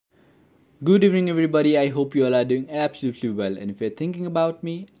Good evening, everybody. I hope you all are doing absolutely well. And if you're thinking about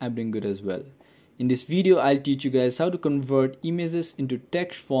me, I'm doing good as well. In this video, I'll teach you guys how to convert images into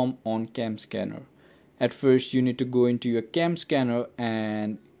text form on camscanner. At first, you need to go into your camscanner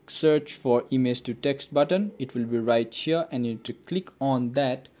and search for image to text button. It will be right here, and you need to click on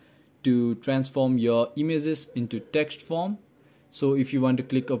that to transform your images into text form. So if you want to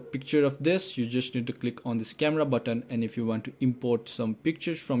click a picture of this, you just need to click on this camera button, and if you want to import some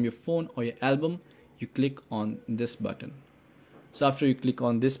pictures from your phone or your album, you click on this button. So after you click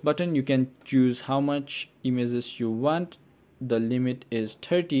on this button, you can choose how much images you want. The limit is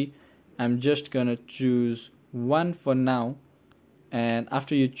 30. I'm just gonna choose one for now, and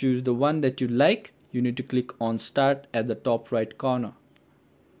after you choose the one that you like, you need to click on start at the top right corner.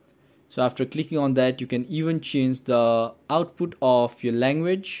 So after clicking on that, you can even change the output of your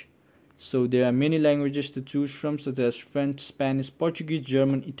language. So there are many languages to choose from, such as French, Spanish, Portuguese,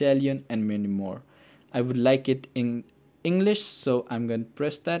 German, Italian, and many more. I would like it in English, so I'm going to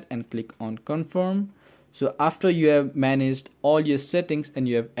press that and click on confirm. So after you have managed all your settings and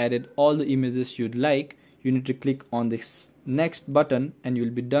you have added all the images you'd like, you need to click on this next button and you'll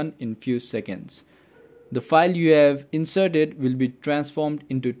be done in few seconds. The file you have inserted will be transformed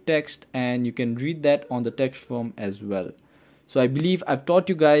into text, and you can read that on the text form as well. So I believe I've taught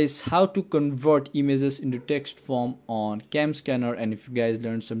you guys how to convert images into text form on camscanner, and if you guys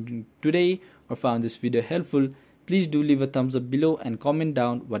learned something today or found this video helpful, please do leave a thumbs up below and comment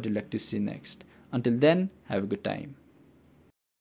down what you'd like to see next. Until then, have a good time.